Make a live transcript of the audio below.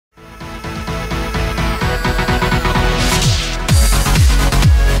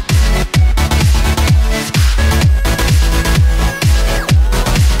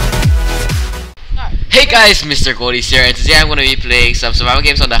guys, Mr. Goldie's here, and today I'm going to be playing some survival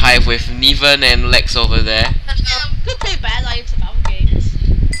games on the Hive with Neven and Lex over there. Could play bad like survival games.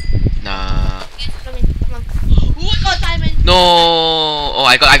 Nah. Come on. Ooh, I got diamond. No. Oh,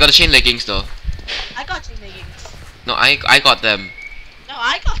 I got the chain leggings though. I got chain leggings. No, I got them. No,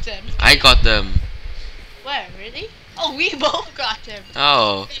 I got them. I got them. Where? Really? Oh, we both got them.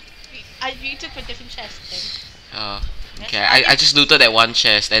 Oh. We took a different chest then. Oh. Okay, I just looted that one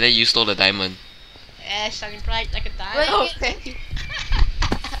chest and then you stole the diamond. Yeah, shining bright like a diamond. Okay.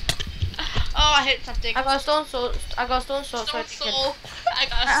 Oh, I hit something. I got a stone sword. I got a stone sword. Stone So soul. I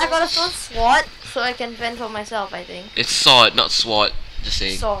got a stone sword, so I can fend for myself. I think. It's sword, not sword. Just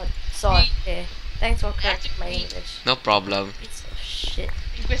saying. Sword. Okay. Thanks for correcting my English. No problem. Piece of shit.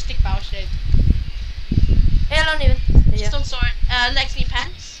 Linguistic bullshit. Hey, I don't even. Yeah. Stone sword. Lex need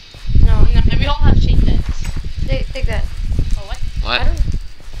pants. No. And we all have chain pants. Take that. Oh what? I What? don't.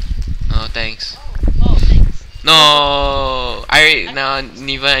 Oh, thanks. Oh, thanks. No,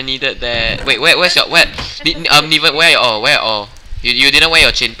 Neven, I needed that. Wait, where's your Neven, where all? You didn't wear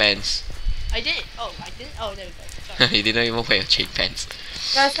your chain pants. I did. Oh, I didn't. Oh, there we go. Sorry. You didn't even wear your chain pants.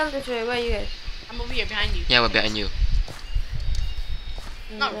 Guys, come this way. Where are you guys? I'm over here behind you. Yeah, we're behind you.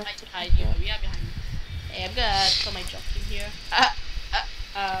 Not right behind you, but we are behind you. Hey, I'm gonna throw my junk in here.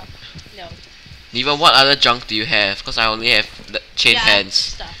 No. Neven, what other junk do you have? Because I only have the chain pants.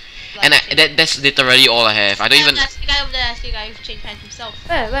 Stuff. And that's literally all I have. I don't even. That's the guy over there. That's the guy who's chain pants himself.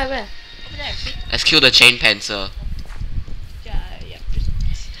 Where? Over there. See? Let's kill the chain pantser. Yeah.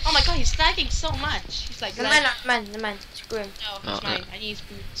 Oh my god, he's lagging so much. He's like. The man. Screw him. No, he's mine. I need his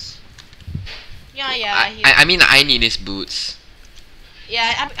boots. Yeah. I mean, I need his boots.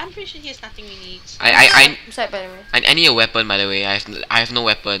 Yeah, I'm pretty sure he has nothing we need. I Sorry, by the way. I need a weapon, by the way. I have no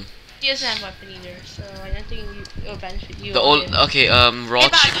weapon. He doesn't have a weapon either, so I don't think it'll benefit you. The old raw Hey, but I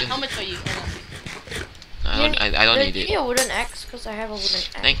got a chicken. helmet for you. I don't need Do you it. need a wooden axe? Cause I have a wooden axe.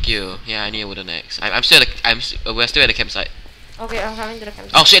 Thank you. Yeah, I need a wooden axe. We're still at the campsite. Okay, I'm coming to the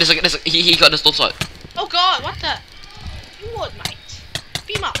campsite. Oh shit! He got the stone sword. Oh god, what the? You would, mate.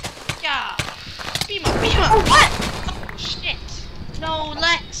 Beam up. Yeah. Beam up. Oh, what? Oh shit. No,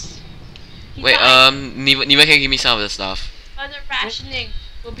 Lex. He Wait, died. Neven can give me some of the stuff. Further rationing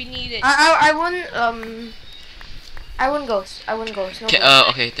will be needed. I wouldn't ghost. No Okay, ghost.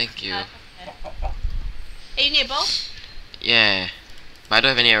 okay, thank you. Hey, you need a bow? Yeah, but I don't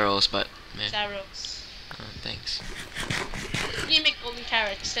have any arrows. But man, Arrows. thanks. You need to make golden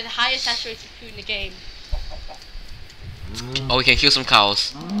carrots. They're the highest saturated food in the game. Oh, we can kill some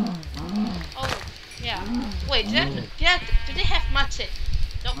cows. Oh, yeah. Wait, do they have mutton?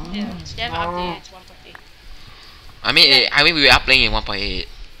 Nope, they don't. They haven't updated to 1.8. I mean, we are playing in 1.8.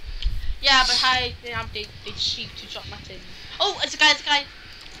 Yeah, but how they update the sheep to drop mutton? Oh, it's a guy.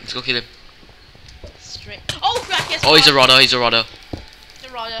 Let's go kill him. Straight. Oh, crap, yes. Oh, he's a rodder. He's a rodder.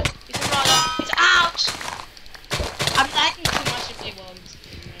 Ouch! I'm lagging too much if they won't.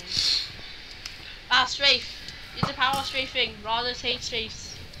 Ah, strafe. It's the power of strafing. Rodders hate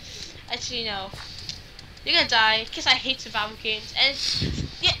strafes. Actually, no. You're gonna die because I hate survival games, and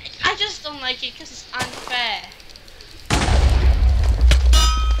yeah, I just don't like it because it's unfair.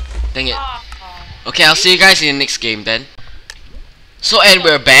 Dang it. Okay, I'll see you guys in the next game then. So, and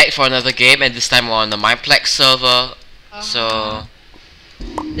we're back for another game, and this time we're on the Mineplex server. So,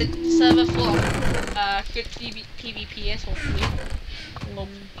 the server full of good PvPs, hopefully. I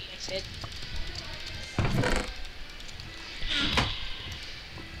said.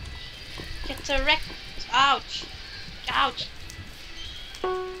 Get a wreck. Ouch.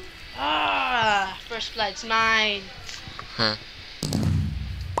 Ah, first blood's mine. huh?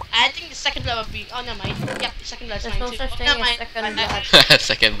 I think the second blood will be. Oh no, mine. Yep, the second blood's There's mine no too. such Oh, thing no, as mine. second Mine. blood.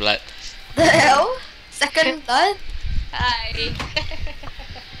 Second blood. The hell? Second blood? Hi.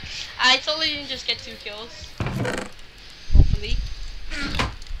 I totally didn't just get 2 kills. Hopefully.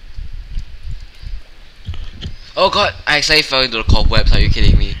 Oh god, I actually fell into the cobwebs. Are you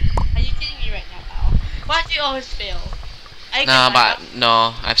kidding me? Are you kidding me right now, pal? Why do you always fail?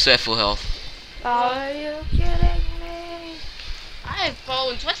 No, I'm still at full health. Are you kidding me? I have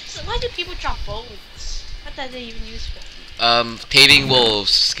bones. Why do people drop bones? What are they even used for? Taming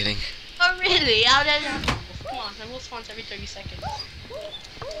wolves. Just kidding. Oh really? How did that? Come on, my wolf spawns every 30 seconds.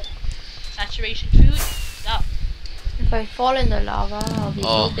 Saturation food? Up. If I fall in the lava, I'll be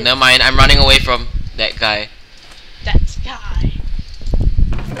Oh, so never mind. I'm running away from that guy. That guy.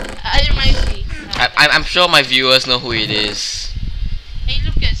 It reminds me. I'm sure my viewers know who it is. Hey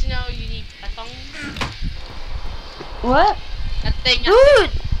Lucas, you know you need a thong? What? That thing. Dude!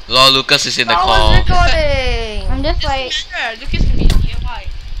 Lol, Lucas is in the I call. was recording! I'm just like... Lucas can be here. Why?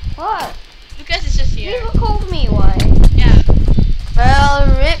 What? Lucas is just here. here. Never called me, why? Yeah. Well,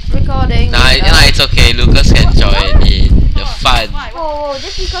 rip recording. Nah, it's okay. Lucas can join in the fun. Why? Whoa,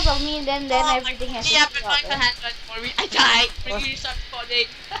 just because of me, then Oh, everything has to yeah, stop. but my hand for me. I died. When you start recording.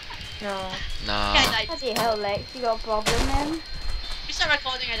 No. Nah, Yeah, I died. What the hell, Lex? You got a problem, man? You start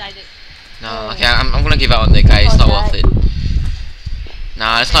recording, I died. nah. Okay, I'm gonna give up on that guy. It's not worth it.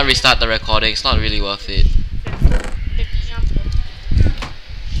 Nah, let's not restart the recording. It's not really worth it.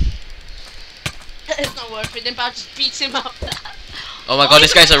 It's not worth it. Then Bao just beats him up. Oh my god,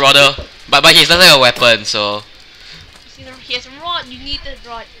 this guy's a rodder. But he doesn't have a weapon, so. He has a rod. You need the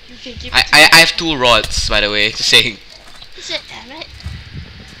rod. You can give it I to him. have 2 rods, by the way. Just saying. Is it? Damn it.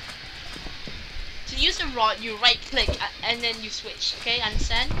 To use the rod, you right click and then you switch. Okay,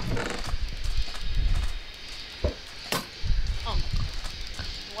 understand? Oh my god.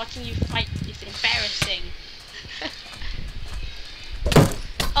 Watching you fight is embarrassing.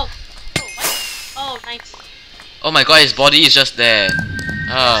 Oh. Oh, what? Oh, nice. Oh my god, his body is just there.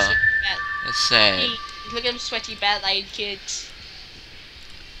 That's Oh, so bad. that's sad. Hey, look at him sweaty bad lion kids.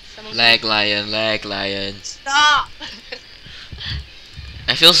 Lag lion. Stop!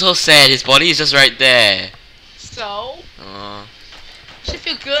 I feel so sad. His body is just right there. So? Oh, You should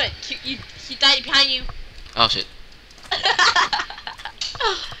feel good. He died behind you. oh shit.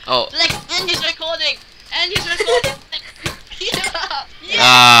 Oh. Like, end his recording! End his recording!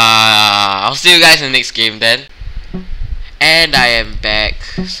 Yeah! I'll see you guys in the next game then. And I am back.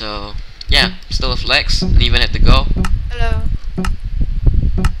 So yeah, still with Lex. Didn't even have to go. Hello.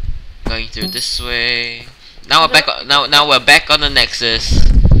 Going through this way. Now we're back. Now we're back on the Nexus.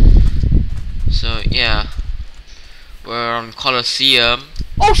 So yeah, we're on Colosseum.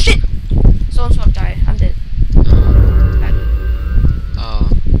 Oh shit! Someone's not died. I'm dead. Oh.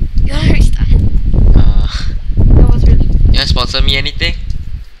 You wanna restart? That was really. You wanna sponsor me anything?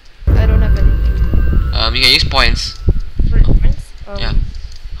 I don't have anything. You can use points. Friends? Yeah.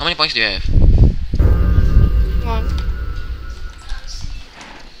 How many points do you have? Come on.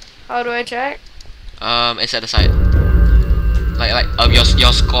 How do I check? It's at the side. Like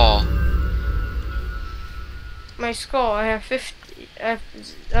your score. My score, I have 50. It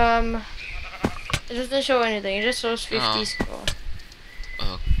doesn't show anything. It just shows 50 Oh. score.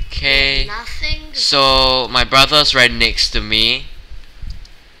 Okay. Nothing. So my brother's right next to me.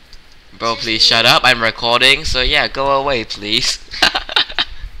 Bro, please shut up. I'm recording. So yeah, go away, please.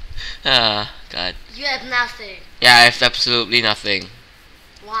 Ah, God. You have nothing. Yeah, I have absolutely nothing.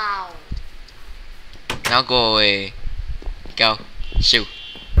 Wow. Now go away. Go. Shoo.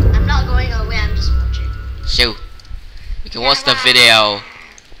 I'm not going away, I'm just watching. Shoo. You can watch the video.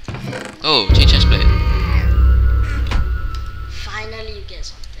 Oh, change chest plate. Finally you get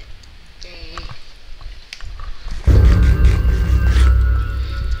something. Yay.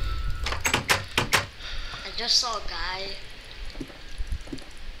 I just saw a guy.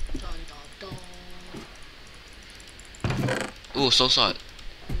 Dun, dun, dun, Ooh, so sword.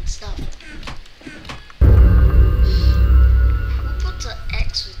 and stuff. Who puts an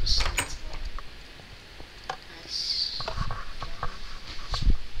X with the slits? Nice.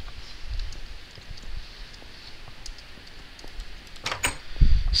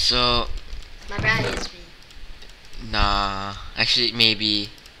 So, My brother hits me. nah. Actually, maybe.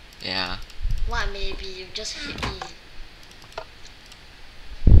 Yeah. What maybe? You just hit me.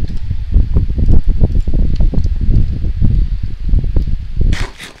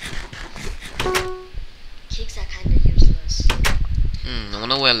 Kicks are kinda useless. I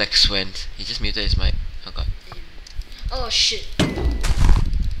wonder where Lex went. He just muted his mic. Oh god. Oh shit. Man.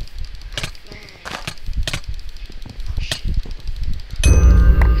 Oh shit.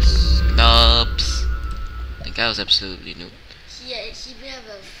 Nubs. The guy was absolutely noob. He will have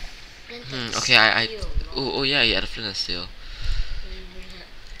a flint and Okay, I. steel, no? Oh yeah, he had a flint and steel.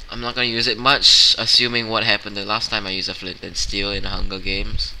 I'm not gonna use it much, assuming what happened the last time I used a flint and steel in the Hunger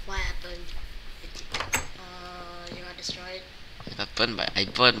Games. What happened? You got destroyed? I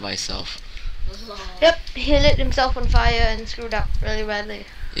burned myself. Lol. Yep, he lit himself on fire and screwed up really badly.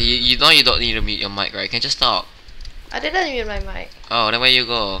 You know you don't need to mute your mic, right? You can just talk. I didn't mute my mic. Oh, then where you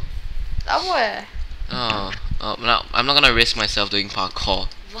go? Somewhere. Oh, no, I'm not gonna risk myself doing parkour.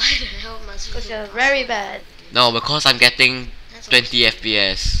 Why the hell must we Because do you're parkour? very bad. No, because I'm getting That's 20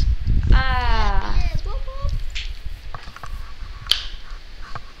 FPS. Ah. Yes, whoop, whoop.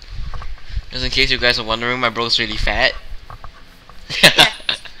 Just in case you guys are wondering, my bro's really fat.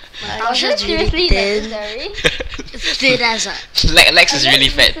 I was Is it just really seriously thin. necessary? Thin as a. Lex is really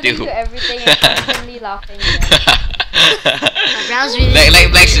fat listening too. to everything and constantly laughing. My brow's really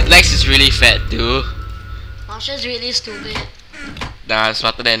Lex is really fat too. Marsha's really stupid. Nah, I'm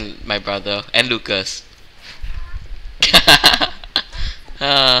smarter than my brother and Lucas.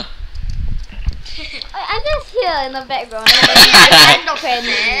 uh, I'm just here in the background. I'm not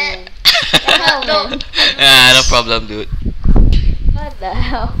paying. No. yeah, no problem, dude. What the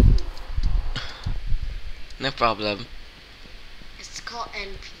hell? No problem. It's called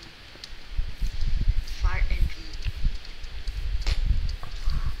NP. Fart NP.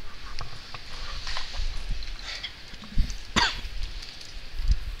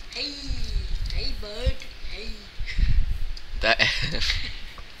 Hey, hey bird, hey. That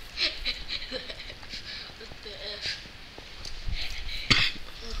What the F?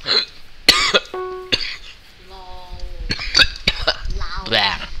 Lol. Loud.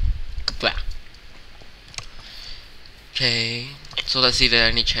 Blah. Blah. Okay, so let's see if there are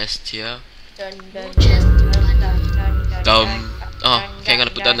any chests here. Dun, dun, No chest, dun, but dun, dun, dun, Dumb. dun, Oh, dun, okay, I'm gonna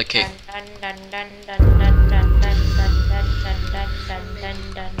dun, put down the dun, cake. dun, dun, dun, dun, dun, dun, dun, dun, dun, dun, dun, dun, dun,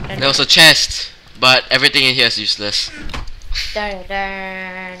 dun, dun. There was a chest, but everything in here is useless. Dun,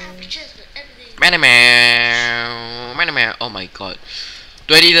 dun. chest, but everything. Man. Oh my god.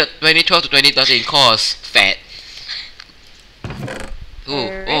 2012 to 2013 course fat.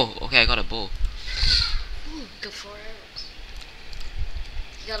 Oh, okay, I got a bow. Ooh, got 4 arrows.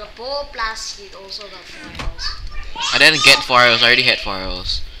 You got a bow plus you also got 4 arrows. I didn't get 4 arrows, I already had 4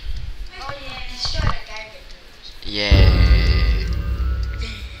 arrows. Oh, you destroyed a guy with those. Yeah.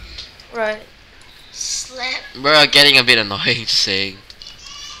 Right. Slap. We're getting a bit annoying, just saying.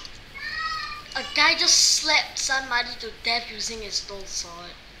 A guy just slapped somebody to death using his stone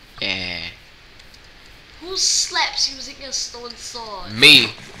sword. Yeah. Who slaps using a stone sword?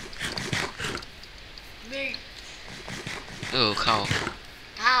 Me. Me. Oh, cow.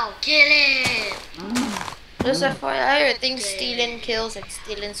 Ow, kill it! Just FYI, I think stealing kills and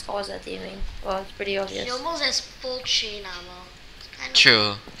stealing scores are teaming. Well, it's pretty He obvious. almost has full chain armor. It's kind of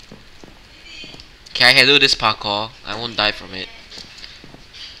True. Okay, I can do this parkour. I won't die from it.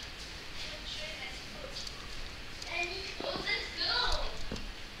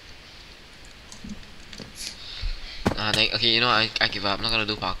 Okay, you know, I give up. I'm not gonna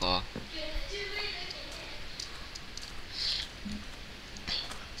do parkour.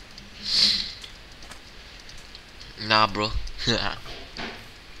 Nah, bro.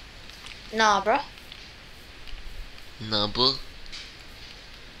 Nah, bro. Nah, bro.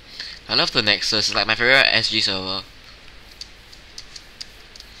 I love the Nexus. It's like my favorite SG server.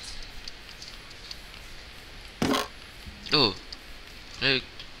 Ooh. Hey,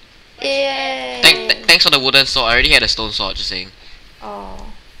 Yay. Thanks for the wooden sword. I already had a stone sword, just saying.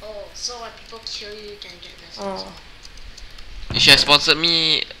 Oh. Oh, so when people kill you, you can get this. Oh. You should have sponsored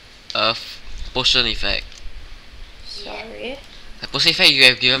me a potion effect. Sorry. A potion effect you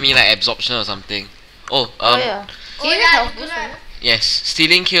have given me like absorption or something. Oh, Oh yeah. Oh, Can you yeah, help you boost got- me? yes.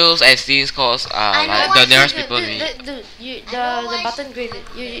 Stealing kills and stealing scores are I know like what the you nearest do, people to me. Dude, I know the why button grave.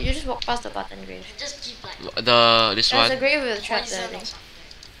 You just walk past the button grave. Just keep like This There's a one. grave with a trap there, I poison or think. something.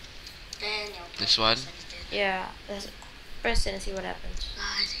 Then your This one. poison is dead. Yeah. Press it and see what happens.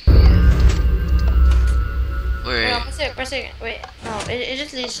 Wait, No, press it. Wait, no, it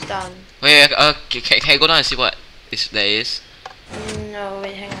just leads down. wait. Can I go down and see what there is? No,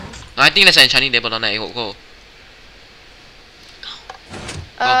 wait, hang on. No, I think there's an enchanting table down there. Go.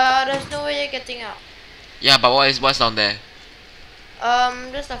 There's no way you're getting out. Yeah, but what's down there?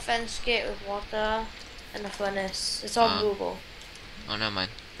 Just a fence gate with water and a furnace. It's all movable. Oh, never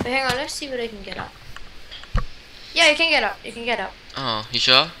mind. Wait, hang on, let's see whether you can get out. Yeah, you can get out. You can get out. Oh, you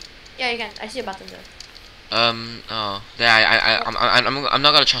sure? Yeah, you can. I see a button there. Oh, there. I'm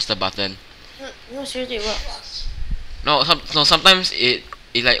not gonna trust the button. No, seriously, it works. No, sometimes it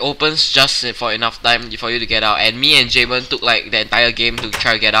like opens just for enough time for you to get out. And me and Jamin took like the entire game to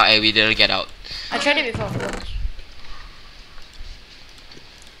try to get out, and we didn't get out. I tried it before. It works.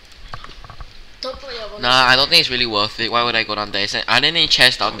 Don't put your bonus. Nah, I don't think it's really worth it. Why would I go down there? Are there any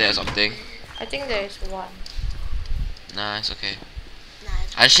chests down there or something? I think there is one. Nah, it's okay. Nah,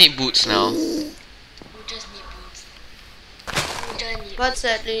 it's I just need boots now. You just need boots. You just need But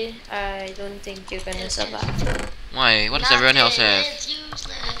sadly, I don't think you're gonna survive. Why? What does everyone else have? It's useless.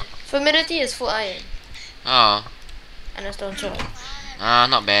 Humidity is full iron Oh, and a stone sword.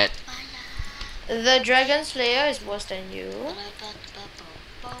 not bad. The Dragon Slayer is worse than you.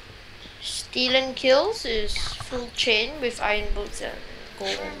 Stealing kills is full chain with iron boots and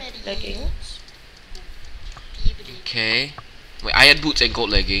gold leggings. Okay. Wait, iron boots and gold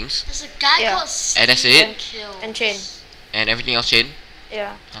leggings. There's a guy Yeah. called And that's Steven it? Kills. And chain. And everything else chain?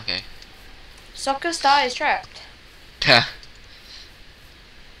 Yeah. Okay. Soccer Star is trapped.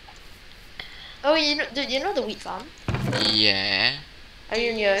 Oh, you know the wheat farm? Yeah. Are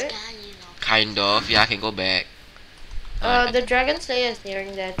you near it? Kind of. Yeah, I can go back. The Dragon Slayer is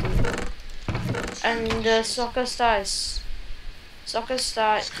nearing there too. And the Soccer Star is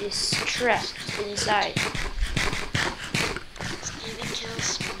trapped inside.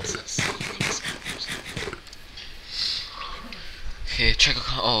 Okay, check.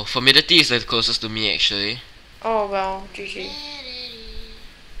 Oh, Formidity is the closest to me actually. Oh well, GG.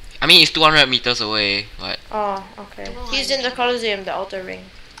 I mean, it's 200 meters away. What? Oh, okay. He's in the Colosseum, the outer ring.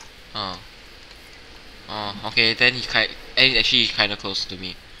 Oh. Oh, okay. Then he's actually kind of close to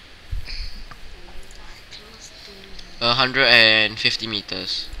me. 150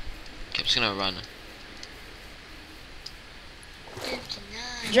 meters. Okay, I'm just gonna run.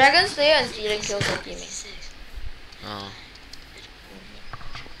 Dragon Slayer and Stealing Kills are teaming. Oh.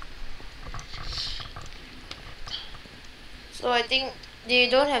 So I think they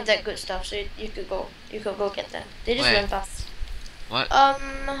don't have that good stuff, so you could go get them. They just Where? went past. What?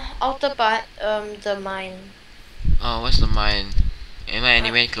 Outer part, the mine. Oh, what's the mine? Am I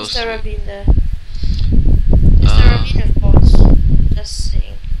anywhere close Is there to a it? ravine there? Is there a ravine with bots? Just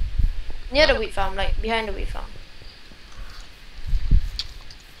saying. Near the wheat farm, like behind the wheat farm.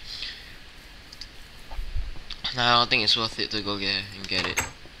 Nah, I don't think it's worth it to go get it.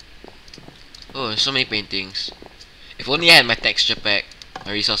 Oh, there's so many paintings. If only I had my texture pack,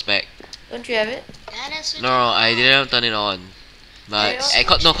 my resource pack. Don't you have it? No, I didn't turn it on. But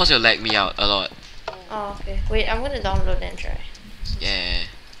cause it'll lag me out a lot. Oh, okay. Wait, I'm gonna download and try. Yeah.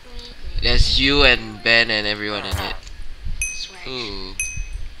 There's you and Ben and everyone in it. Ooh.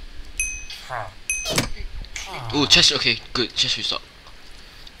 Ooh, chest. Okay, good. Chest restock.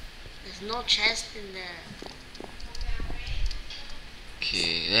 There's no chest in there.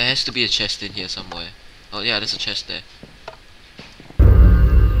 Okay, there has to be a chest in here somewhere. Oh yeah, there's a chest there.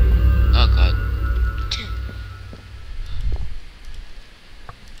 Oh god.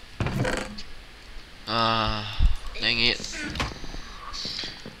 Dang it.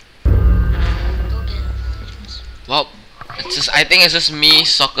 Well, it's just, I think it's just me,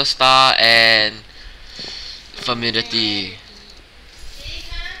 Soccer Star, and Formidity.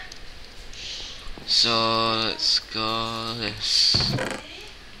 So let's go this.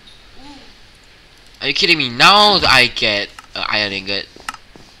 Are you kidding me? Now I get an iron ingot.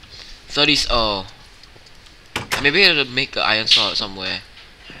 30s. Oh, maybe I'll make an iron sword somewhere.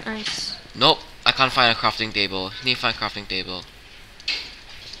 Nice. Nope, I can't find a crafting table. Need to find a crafting table.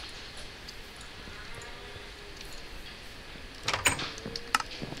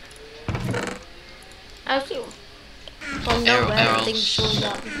 I actually wonder where arrows. everything shows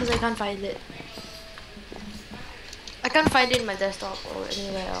up because I can't find it. I can't find it in my desktop or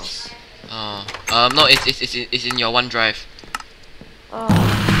anywhere else. Oh, no, it's in your OneDrive. Oh.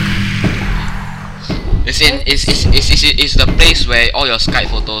 It's the place where all your Skype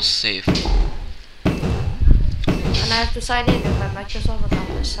photos save. And I have to sign in with my Microsoft account,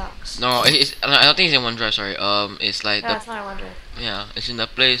 which sucks. No, I don't think it's in OneDrive. Sorry. It's like Yeah, it's not OneDrive. yeah, it's in the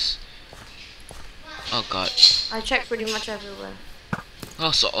place. Oh god. I check pretty much everywhere.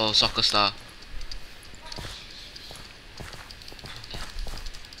 Oh, Soccer Star.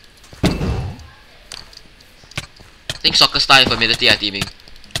 I think Soccer Star and Formidity are teaming.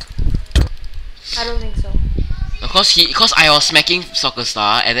 I don't think so. Cause I was smacking Soccer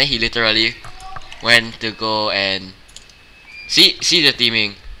Star and then he literally went to go and see the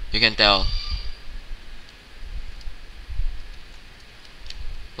teaming. You can tell.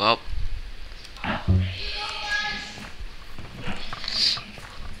 Well.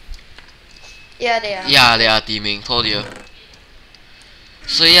 Yeah, they are. Yeah, they are teaming. Told you.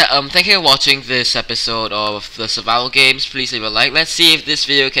 So yeah, thank you for watching this episode of the survival games. Please leave a like. Let's see if this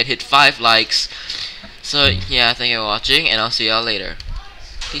video can hit 5 likes. So yeah, thank you for watching, and I'll see y'all later.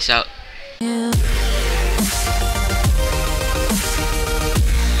 Peace out.